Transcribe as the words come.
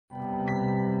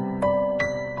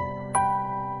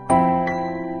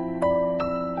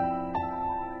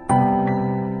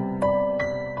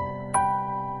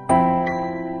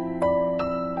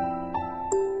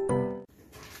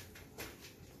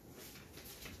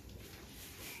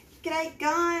G'day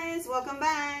guys, welcome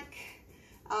back.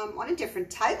 On a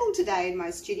different table today in my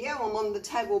studio. I'm on the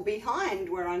table behind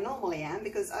where I normally am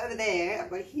because over there I've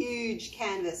got a huge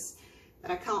canvas that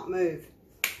I can't move.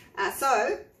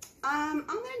 So I'm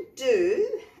going to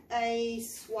do a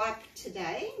swipe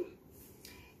today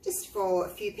just for a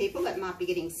few people that might be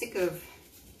getting sick of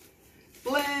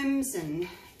blooms and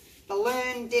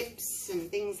balloon dips and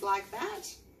things like that.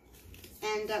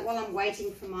 And while I'm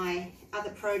waiting for my other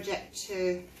project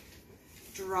to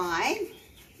dry,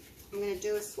 I'm going to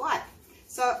do a swipe.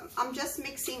 So I'm just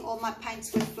mixing all my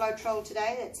paints with Floetrol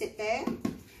today. That's it there.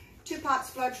 2 parts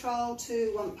Floetrol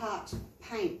to 1 part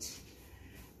paint.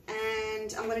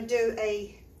 And I'm going to do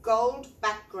a gold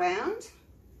background.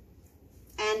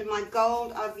 And my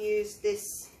gold, I've used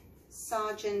this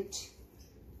Sargent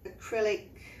Acrylic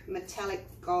Metallic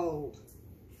Gold.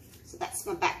 So that's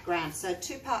my background. So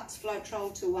 2 parts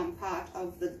Floetrol to 1 part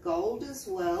of the gold as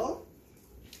well.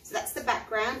 So that's the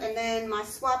background. And then my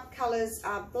swipe colours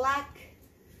are black,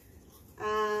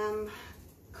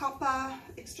 copper,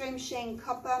 Extreme Sheen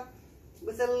copper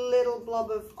with a little blob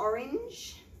of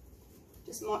orange,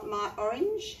 just my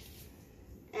orange.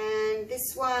 And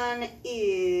this one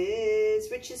is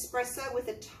Rich Espresso with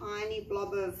a tiny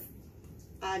blob of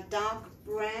dark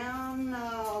brown,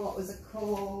 what was it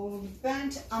called,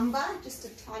 burnt umber, just a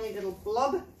tiny little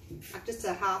blob, like just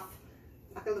a half,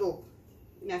 like a little,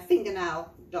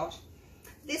 fingernail dot.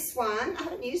 This one, I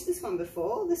haven't used this one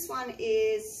before. This one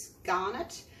is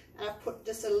garnet, and I've put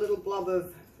just a little blob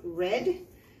of red.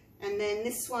 And then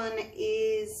this one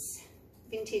is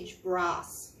vintage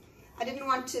brass. I didn't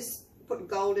want to put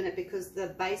gold in it because the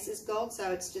base is gold,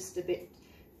 so it's just a bit,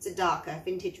 it's a darker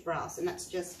vintage brass, and that's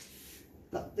just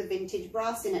the vintage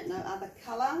brass in it, no other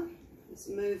colour. Let's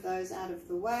move those out of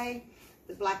the way.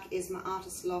 The black is my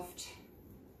Artists Loft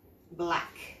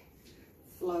black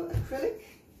flow acrylic.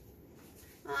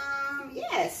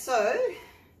 Yeah, so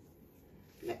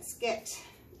let's get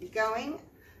going.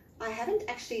 I haven't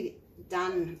actually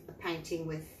done a painting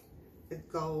with the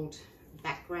gold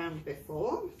background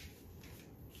before,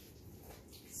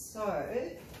 so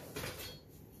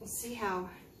we'll see how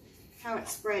it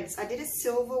spreads. I did a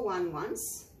silver one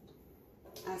once,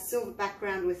 a silver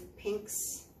background with pink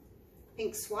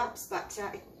swipes, but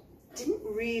it didn't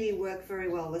really work very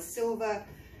well. The silver,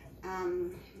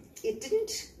 it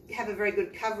didn't have a very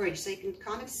good coverage, so you can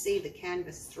kind of see the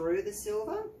canvas through the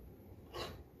silver.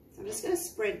 So I'm just going to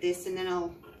spread this and then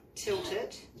I'll tilt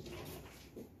it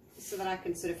so that I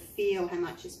can sort of feel how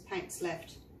much paint's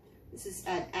left. This is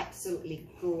an absolutely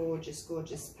gorgeous,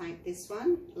 gorgeous paint, this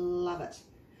one. Love it.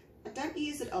 I don't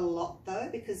use it a lot though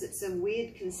because it's a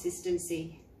weird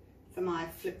consistency for my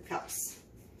flip cups.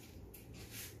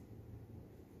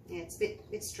 Yeah, it's a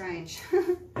bit strange.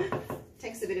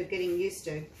 Takes a bit of getting used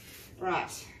to.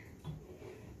 Right,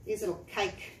 these little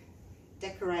cake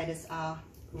decorators are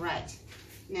great.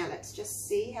 Now let's just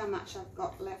see how much I've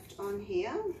got left on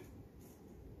here.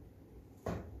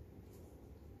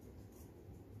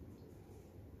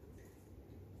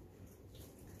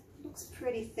 Looks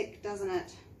pretty thick, doesn't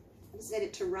it? I just need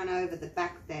it to run over the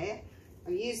back there.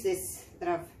 I've used this that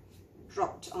I've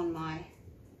dropped on my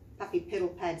puppy pedal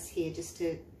pads here just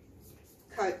to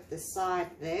coat the side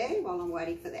there while I'm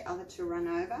waiting for the other to run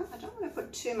over. I don't want to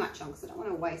put too much on because I don't want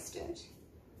to waste it.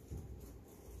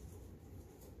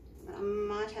 But I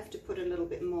might have to put a little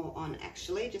bit more on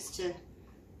actually, just to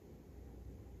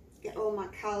get all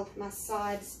my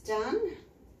sides done.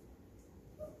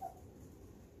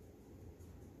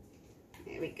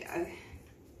 There we go.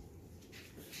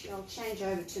 I'll change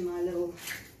over to my little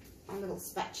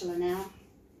spatula now,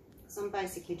 because I'm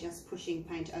basically just pushing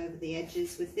paint over the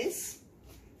edges with this.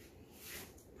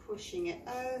 Pushing it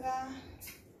over.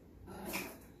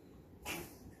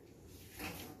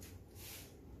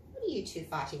 What are you two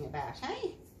fighting about,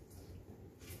 hey?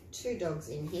 2 dogs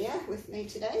in here with me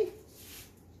today.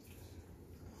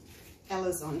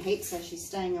 Ella's on heat, so she's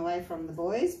staying away from the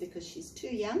boys because she's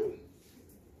too young.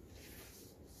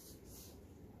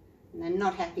 And they're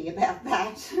not happy about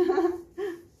that.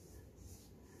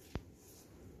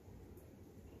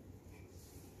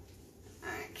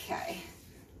 Okay,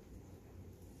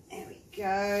 there we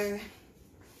go.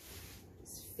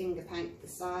 Just finger paint the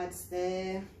sides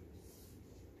there.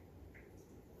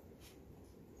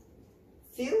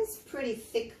 Feels pretty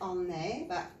thick on there,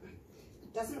 but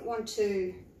it doesn't want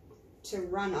to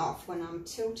run off when I'm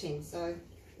tilting. So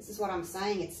this is what I'm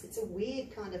saying. It's a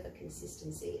weird kind of a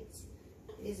consistency.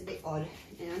 It is a bit odd,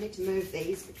 and I need to move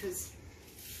these because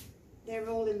they're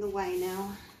all in the way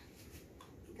now.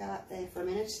 Go up there for a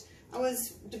minute. I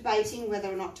was debating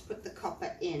whether or not to put the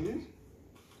copper in,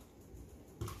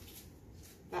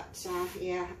 but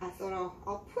yeah, I thought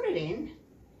I'll put it in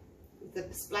with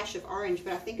the splash of orange,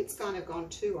 but I think it's kind of gone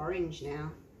too orange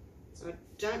now. So I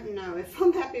don't know if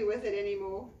I'm happy with it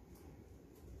anymore.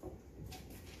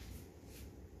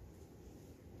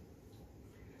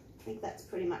 I think that's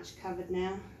pretty much covered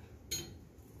now.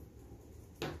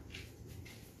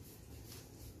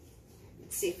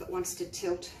 Let's see if it wants to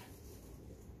tilt.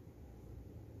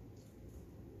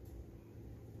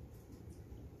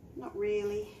 Not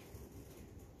really.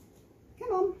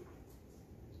 Come on.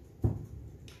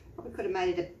 Probably could have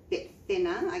made it a bit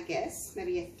thinner, I guess.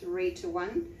 Maybe a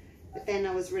 3:1. But then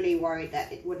I was really worried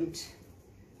that I wouldn't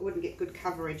get good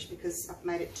coverage because I've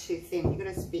made it too thin. You've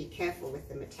got to be careful with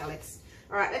the metallics.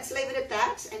 All right, let's leave it at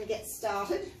that and get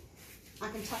started. I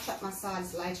can touch up my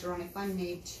sides later on if I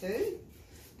need to.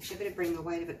 Actually, I better bring the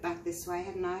weight of it back this way,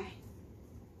 hadn't I?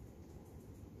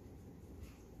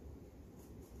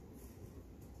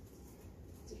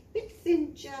 It's a bit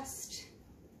thin just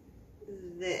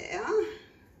there.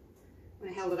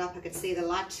 When I held it up, I could see the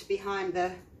light behind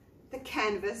the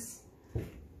canvas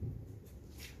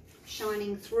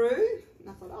shining through. And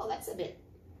I thought, oh, that's a bit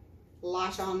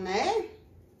light on there.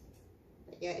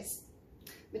 But yes,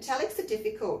 metallics are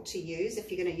difficult to use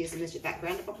if you're going to use them as your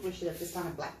background. I probably should have just done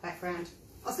a black background.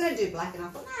 I was going to do black and I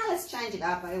thought, nah, let's change it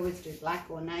up. I always do black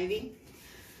or navy.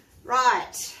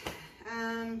 Right.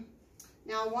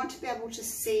 Now I want to be able to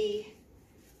see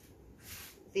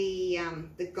the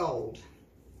gold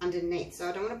underneath, so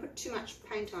I don't want to put too much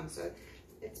paint on. So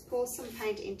let's pour some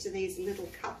paint into these little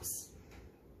cups.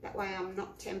 That way I'm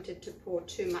not tempted to pour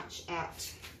too much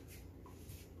out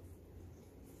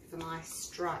for my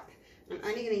stripe. I'm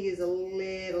only going to use a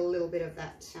little bit of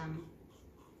that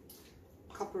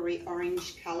coppery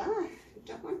orange colour. I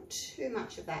don't want too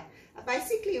much of that. I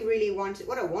basically really wanted,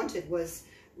 what I wanted was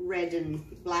red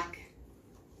and black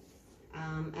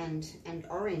and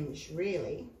orange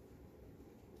really.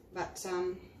 But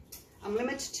I'm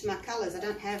limited to my colours. I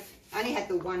only had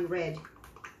the one red.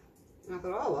 And I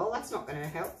thought, oh, well, that's not going to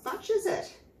help much, is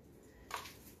it?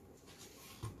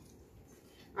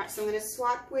 Right, so I'm going to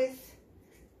swipe with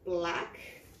black.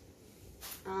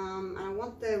 And I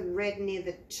want the red near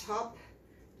the top.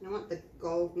 And I want the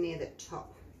gold near the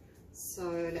top.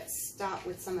 So let's start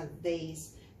with some of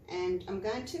these. And I'm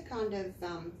going to kind of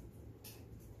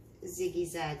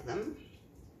ziggy-zag them,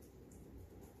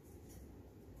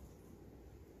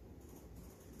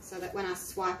 so that when I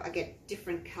swipe I get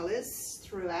different colours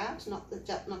throughout, not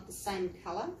the same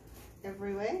colour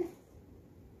everywhere.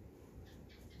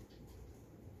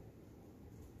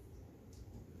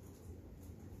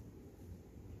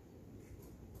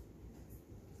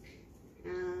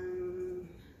 And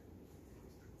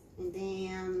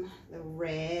then the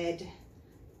red,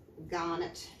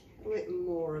 garnet, a little bit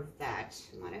more of that.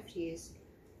 I might have to use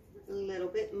a little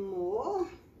bit more.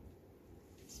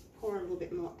 Pour a little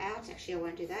bit more out. Actually, I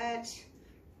won't do that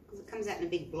because it comes out in a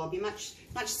big blob. You're much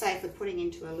safer putting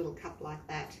into a little cup like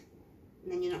that,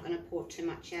 and then you're not going to pour too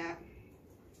much out.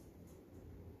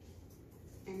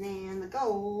 And then the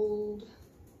gold.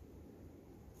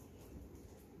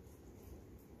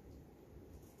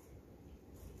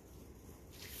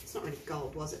 It's not really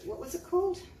gold, was it? What was it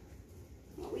called?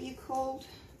 What were you called?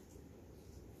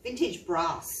 Vintage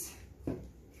brass.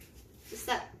 Just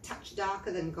that touch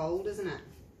darker than gold, isn't it?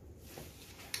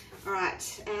 All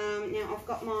right, now I've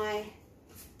got my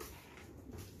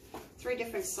 3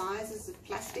 different sizes of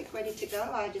plastic ready to go.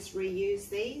 I just reuse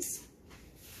these.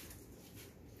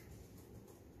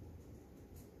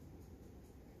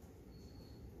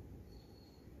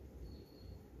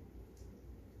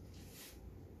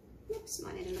 Oops,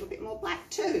 might need a little bit more black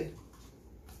too.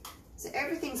 So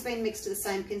everything's been mixed to the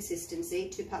same consistency.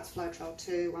 2 parts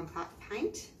Floetrol, 1 part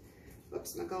paint.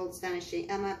 Whoops, my gold's vanishing,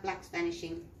 my black's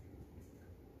vanishing.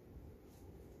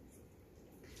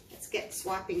 Let's get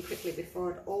swiping quickly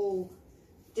before it all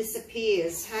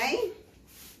disappears, hey?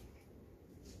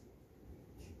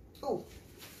 Oh,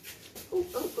 I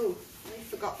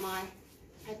forgot my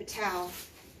paper towel.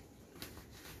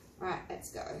 Right,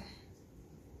 let's go.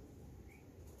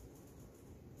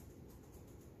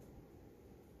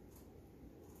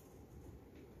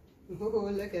 Oh,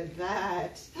 look at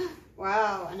that.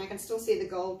 Wow, and I can still see the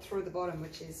gold through the bottom,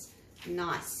 which is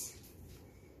nice.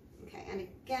 Okay, and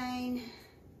again.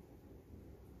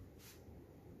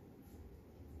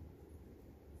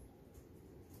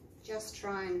 Just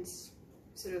try and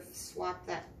sort of swipe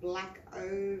that black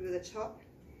over the top.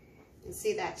 And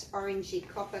see that orangey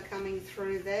copper coming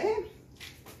through there.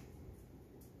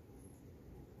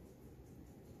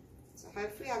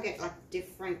 Hopefully I'll get like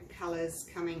different colours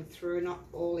coming through, not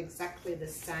all exactly the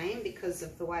same because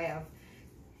of the way I've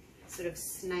sort of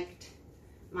snaked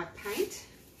my paint.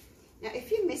 Now if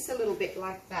you miss a little bit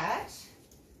like that,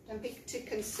 don't be too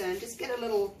concerned. Just get a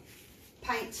little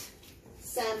paint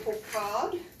sample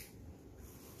card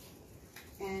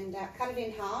and cut it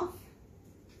in half.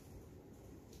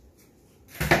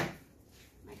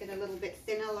 Make it a little bit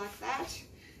thinner like that,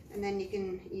 and then you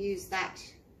can use that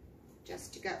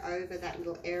just to go over that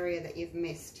little area that you've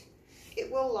missed. It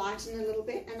will lighten a little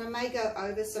bit, and I may go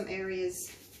over some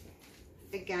areas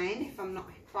again if I'm not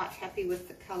quite happy with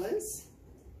the colours.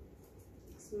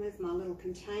 Let's move my little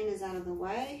containers out of the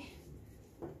way.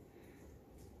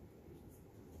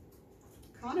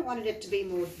 Kind of wanted it to be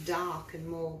more dark and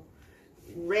more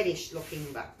reddish looking,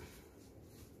 but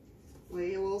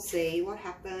we will see what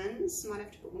happens. Might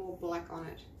have to put more black on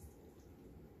it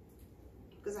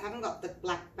because I haven't got the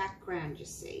black background, you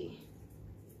see.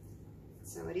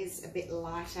 So it is a bit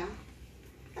lighter.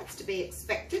 That's to be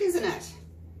expected, isn't it?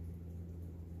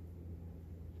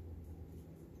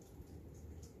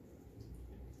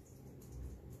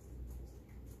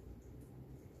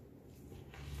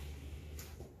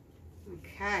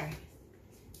 Okay,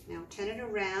 now turn it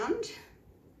around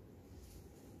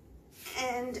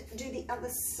and do the other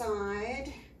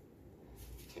side.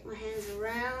 Take my hands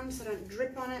around so I don't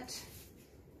drip on it.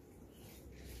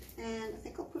 And I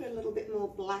think I'll put a little bit more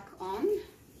black on,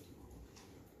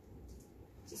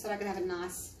 just so I can have a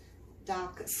nice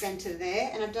dark center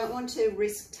there. And I don't want to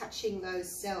risk touching those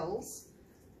cells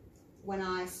when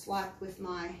I swipe with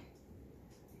my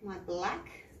black.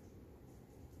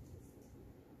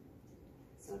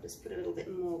 So I'll just put a little bit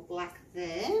more black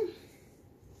there.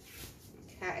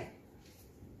 Okay.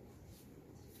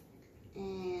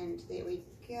 And there we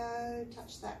go.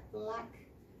 Touch that black.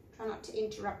 Try not to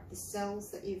interrupt the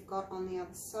cells that you've got on the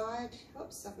other side.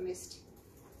 Oops, I've missed.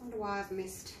 I wonder why I've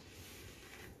missed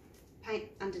paint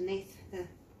underneath.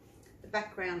 The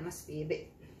background must be a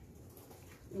bit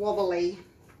wobbly.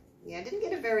 Yeah, I didn't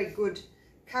get a very good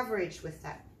coverage with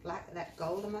that black, that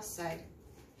gold, I must say.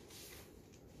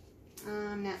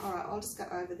 Now, all right, I'll just go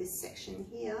over this section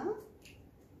here.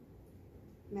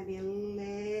 Maybe a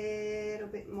little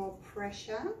bit more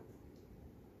pressure,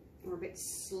 or a bit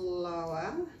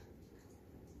slower.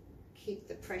 Keep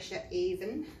the pressure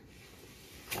even.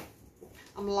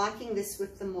 I'm liking this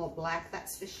with the more black,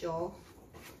 that's for sure.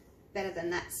 Better than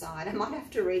that side. I might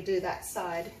have to redo that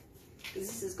side because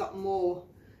this has got more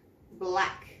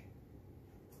black.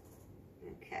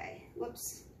 Okay,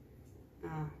 whoops.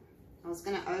 Oh, I was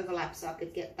going to overlap so I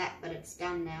could get that, but it's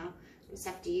done now. I just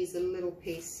have to use a little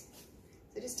piece.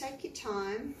 So just take your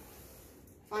time.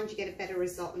 Find you get a better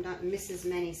result and don't miss as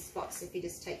many spots if you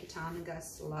just take your time and go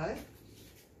slow.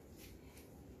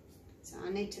 So I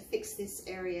need to fix this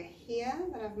area here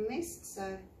that I've missed,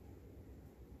 so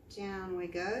down we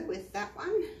go with that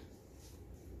one.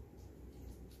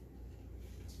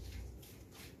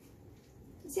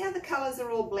 See how the colours are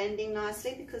all blending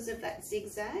nicely because of that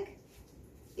zigzag?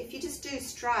 If you just do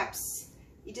stripes,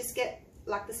 you just get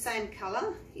like the same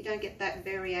colour. You don't get that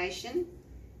variation.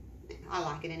 I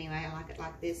like it anyway, I like it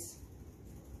like this.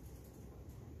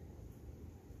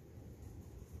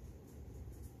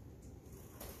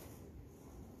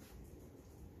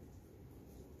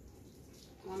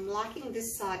 I'm liking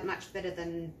this side much better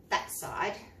than that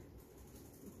side,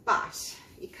 but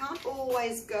you can't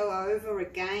always go over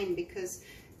again because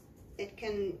it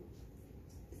can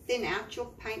thin out your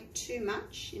paint too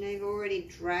much. You know, you've already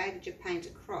dragged your paint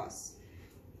across.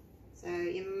 So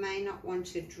you may not want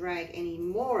to drag any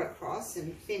more across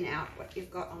and thin out what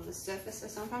you've got on the surface. So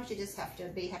sometimes you just have to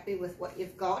be happy with what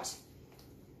you've got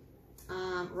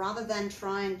rather than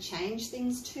try and change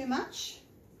things too much.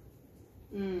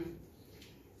 Now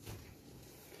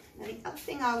the other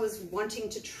thing I was wanting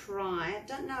to try, I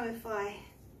don't know if I,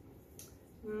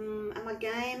 am I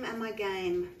game?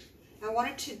 I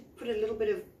wanted to put a little bit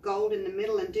of gold in the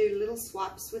middle and do little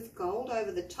swipes with gold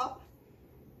over the top.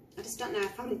 I just don't know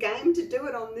if I'm game to do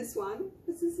it on this one,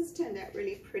 because this has turned out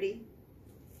really pretty.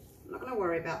 I'm not going to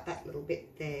worry about that little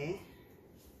bit there.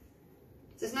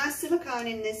 There's no silicone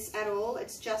in this at all.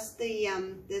 It's just the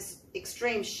this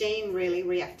Extreme Sheen really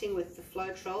reacting with the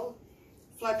Floetrol.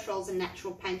 Floetrol's a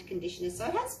natural paint conditioner, so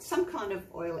it has some kind of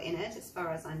oil in it as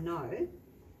far as I know.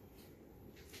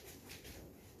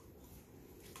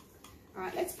 All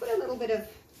right, let's put a little bit of,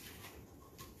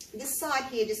 this side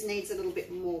here just needs a little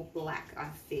bit more black, I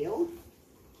feel.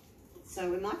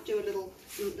 So we might do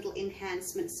some little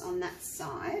enhancements on that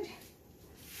side.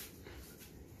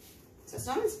 So it's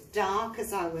not as dark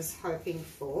as I was hoping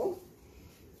for.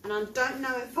 And I don't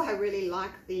know if I really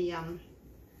like the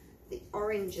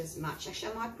orange as much.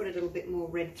 Actually, I might put a little bit more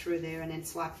red through there and then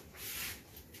swipe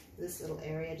this little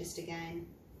area just again.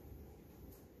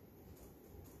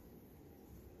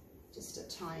 Just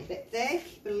a tiny bit there.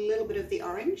 Keep a little bit of the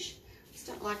orange. Just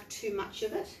don't like too much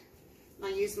of it. And I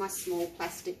use my small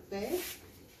plastic there.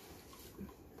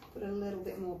 Put a little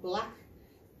bit more black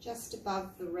just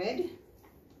above the red.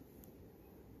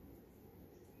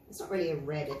 It's not really a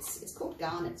red, it's called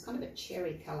garnet. It's kind of a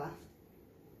cherry colour.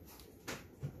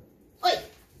 Oi!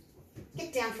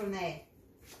 Get down from there.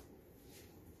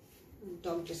 The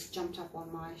dog just jumped up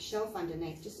on my shelf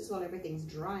underneath, just as well everything's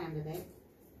dry under there.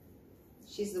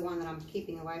 She's the one that I'm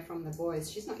keeping away from the boys.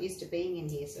 She's not used to being in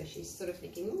here, so she's sort of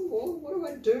thinking, oh, what do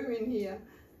I do in here?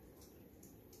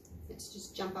 Let's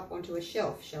just jump up onto a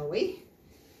shelf, shall we?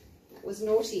 That was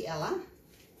naughty, Ella.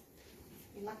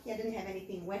 You're lucky I didn't have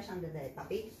anything wet under there,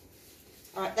 puppy.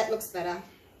 All right, that looks better.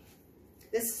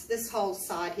 This whole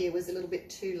side here was a little bit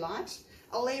too light.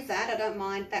 I'll leave that. I don't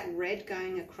mind that red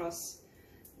going across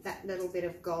that little bit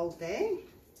of gold there.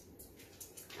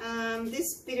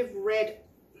 This bit of red,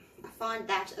 I find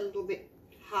that a little bit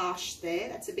harsh there.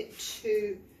 That's a bit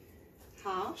too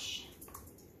harsh.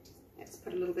 Let's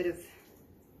put a little bit of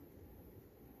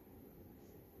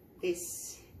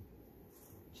this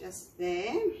just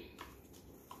there.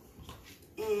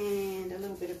 And a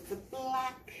little bit of the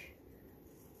black.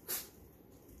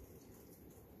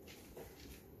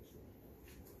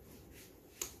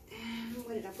 And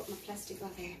where did I put my plastic? Oh,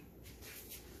 there.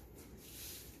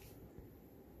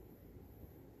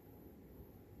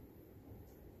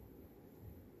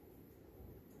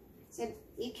 So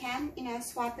you can,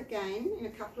 swipe again in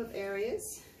a couple of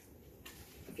areas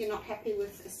if you're not happy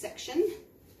with a section.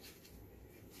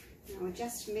 Now we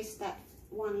just missed that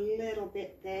one little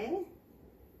bit there.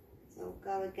 So we'll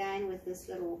go again with this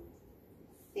little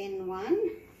thin one.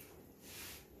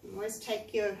 Always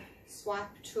take your swipe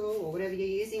tool or whatever you're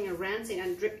using around so you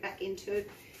don't drip back into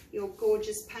your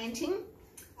gorgeous painting.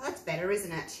 Oh, that's better,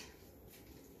 isn't it?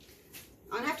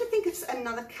 I'll have to think of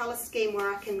another colour scheme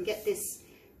where I can get this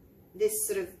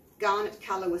sort of garnet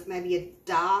colour with maybe a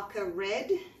darker red.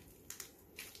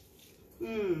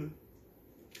 Now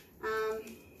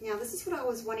this is what I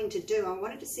was wanting to do. I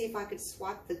wanted to see if I could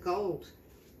swipe the gold.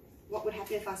 What would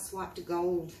happen if I swiped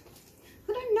gold?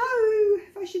 I don't know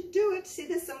if I should do it. See,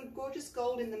 there's some gorgeous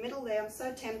gold in the middle there. I'm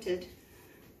so tempted.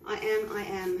 I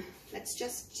am. Let's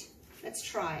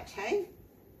try it, hey?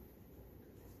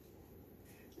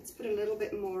 Let's put a little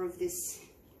bit more of this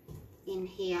in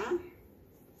here.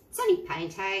 It's only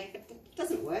paint, hey? If it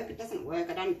doesn't work, it doesn't work.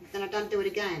 Then I don't do it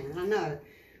again, and I know.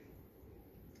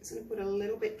 Just going to put a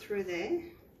little bit through there.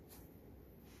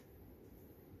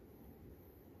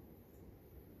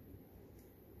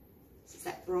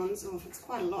 That bronze, oh, it's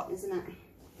quite a lot, isn't it?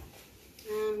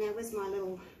 Now where's my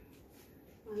little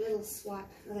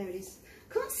swipe? Oh, there it is.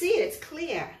 Can't see it, it's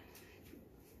clear.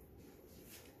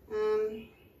 I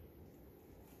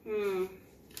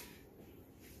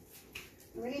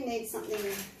really need something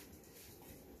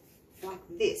like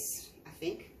this, I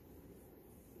think.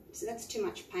 So that's too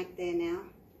much paint there now.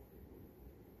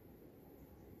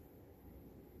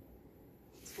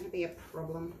 It's going to be a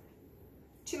problem.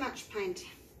 Too much paint.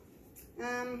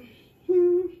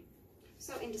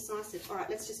 So indecisive. All right,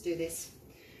 let's just do this.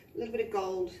 A little bit of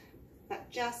gold, but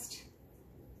just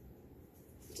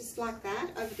like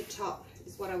that over the top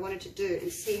is what I wanted to do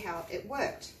and see how it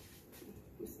worked.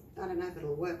 I don't know if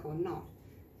it'll work or not.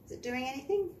 Is it doing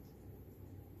anything?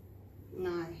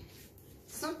 No,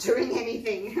 it's not doing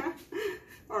anything.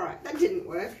 All right, that didn't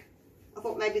work. I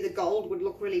thought maybe the gold would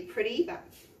look really pretty, but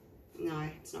no,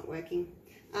 it's not working.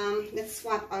 Let's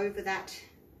swipe over that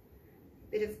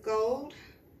bit of gold.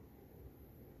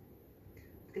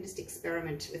 I can just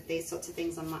experiment with these sorts of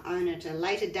things on my own at a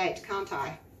later date, can't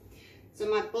I? So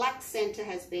my black center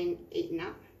has been eaten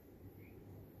up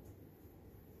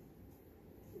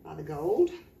by the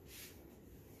gold.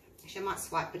 Actually, I might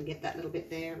swipe and get that little bit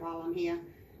there while I'm here.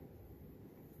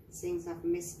 Seeing as I've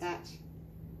missed that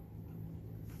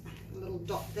a little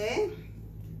dot there.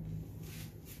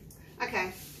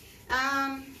 Okay.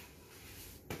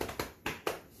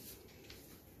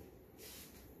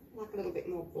 Like a little bit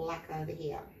more black over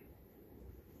here.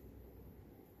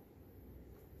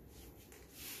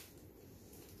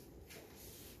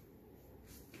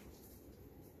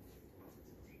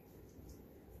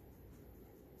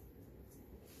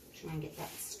 Try and get that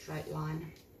straight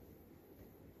line.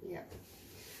 Yep.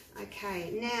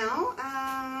 Okay, now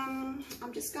I'm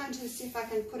just going to see if I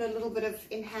can put a little bit of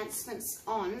enhancements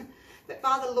on, but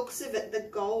by the looks of it, the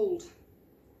gold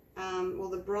or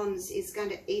the bronze is going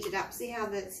to eat it up. See how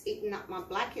that's eaten up my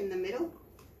black in the middle?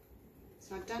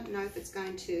 So I don't know if it's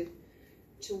going to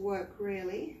work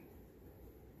really.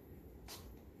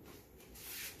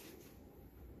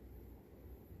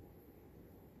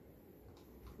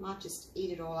 Might just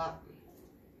eat it all up.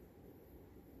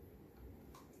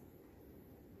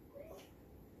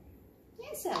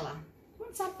 Yes, Ella.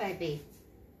 What's up, baby?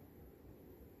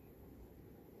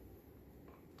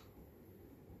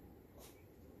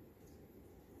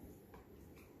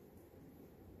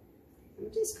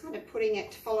 I'm just kind of putting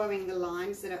it, following the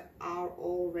lines that are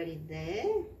already there.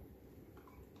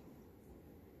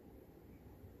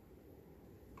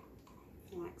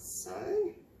 Like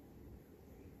so.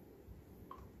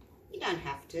 You don't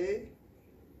have to.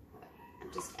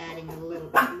 I'm just adding a little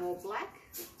bit more black.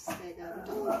 So there go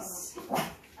the dots.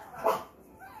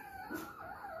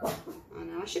 Oh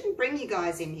no, I shouldn't bring you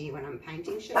guys in here when I'm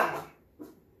painting, should I?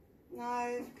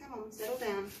 No, come on, settle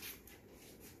down.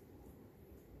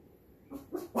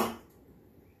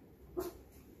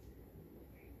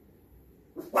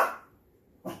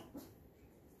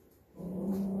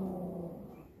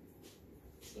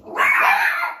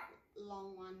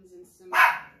 Long ones and some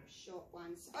short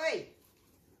ones. Oi!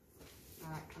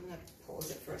 Alright, I'm going to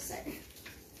pause it for a sec.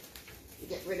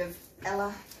 Get rid of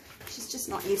Ella. She's just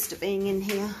not used to being in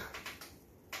here.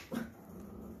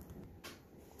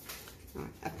 Right,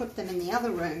 I put them in the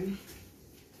other room.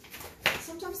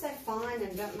 Sometimes they're fine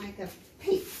and don't make a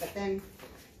peep, but then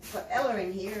I've got Ella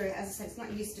in here. As I said, it's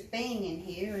not used to being in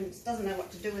here and doesn't know what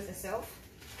to do with herself.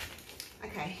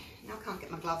 Okay, now I can't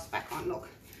get my gloves back on, look.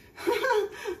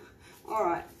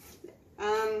 Alright,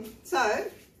 so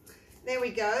there we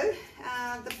go.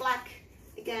 The black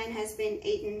again has been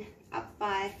eaten up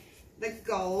by the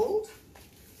gold.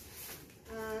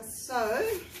 So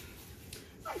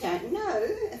I don't know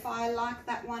if I like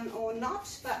that one or not,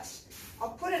 but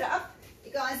I'll put it up.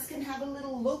 You guys can have a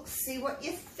little look, see what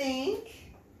you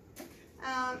think,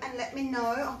 and let me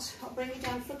know. I'll bring you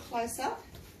down for a close-up.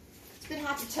 It's a bit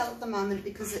hard to tell at the moment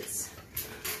because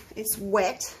it's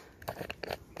wet.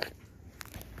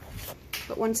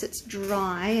 But once it's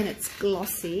dry and it's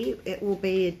glossy, it will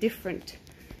be a different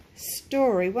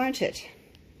story, won't it?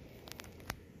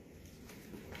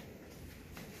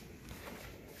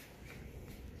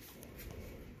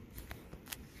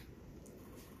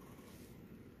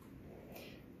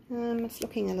 It's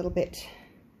looking a little bit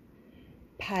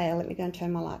pale. Let me go and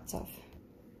turn my lights off.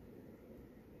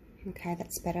 Okay,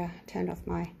 that's better. Turned off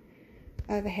my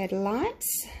overhead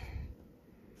lights.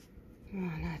 Oh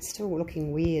no, it's still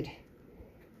looking weird.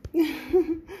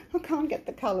 I can't get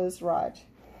the colours right.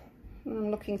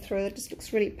 I'm looking through it, just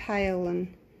looks really pale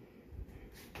and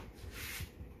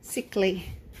sickly.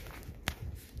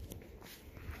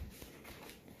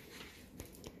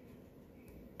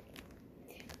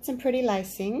 Some pretty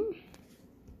lacing.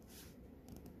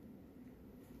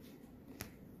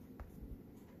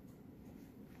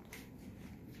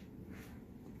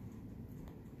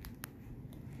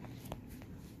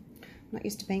 I'm not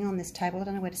used to being on this table. I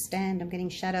don't know where to stand. I'm getting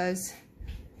shadows.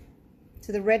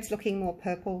 So the red's looking more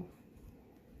purple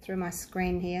through my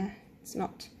screen here. It's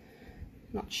not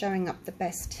showing up the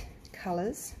best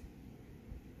colours.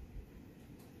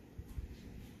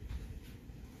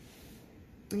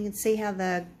 And you can see how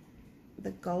the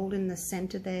gold in the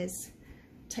centre there's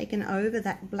taken over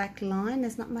that black line.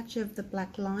 There's not much of the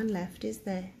black line left, is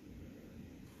there?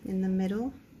 In the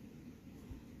middle.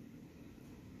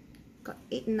 Got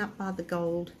eaten up by the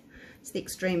gold. It's the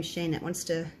Extreme Sheen. It wants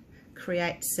to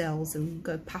create cells and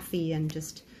go puffy and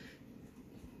just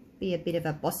be a bit of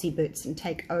a bossy boots and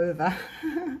take over.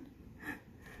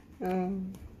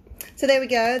 So there we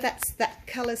go. That's that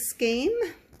colour scheme.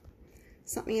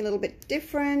 Something a little bit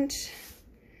different.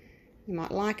 You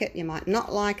might like it, you might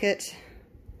not like it.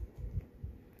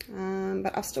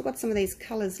 But I've still got some of these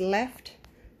colours left.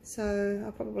 So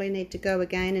I'll probably need to go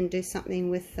again and do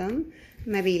something with them.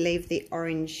 Maybe leave the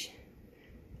orange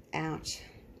out.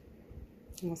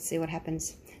 And we'll see what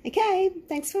happens. Okay,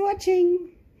 thanks for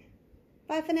watching.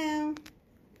 Bye for now.